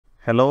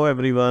Hello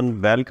everyone,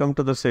 welcome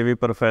to the Savvy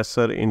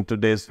Professor. In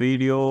today's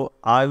video,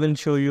 I will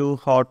show you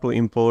how to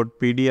import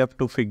PDF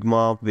to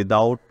Figma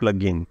without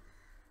plugin.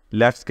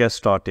 Let's get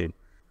started.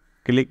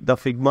 Click the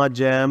Figma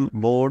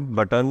Jamboard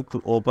button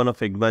to open a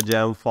Figma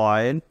Jam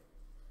file.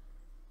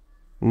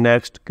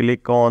 Next,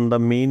 click on the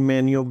main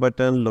menu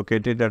button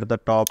located at the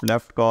top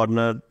left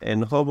corner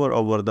and hover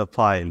over the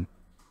file.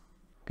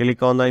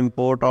 Click on the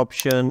import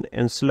option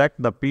and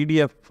select the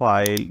PDF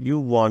file you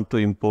want to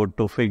import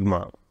to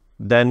Figma.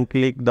 Then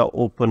click the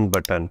open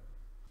button.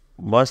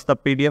 Once the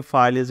PDF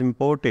file is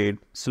imported,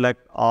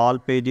 select all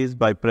pages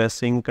by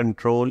pressing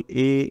Ctrl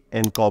A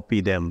and copy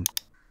them.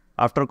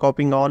 After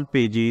copying all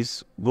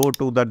pages, go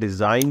to the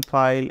design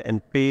file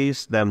and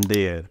paste them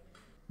there.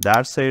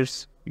 That's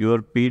it. Your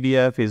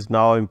PDF is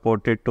now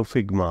imported to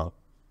Figma.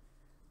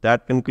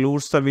 That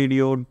concludes the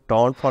video.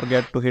 Don't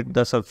forget to hit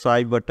the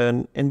subscribe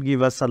button and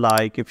give us a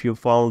like if you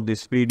found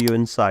this video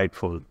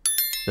insightful.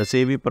 The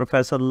Savvy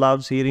Professor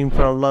loves hearing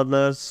from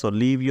learners, so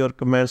leave your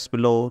comments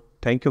below.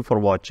 Thank you for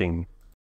watching.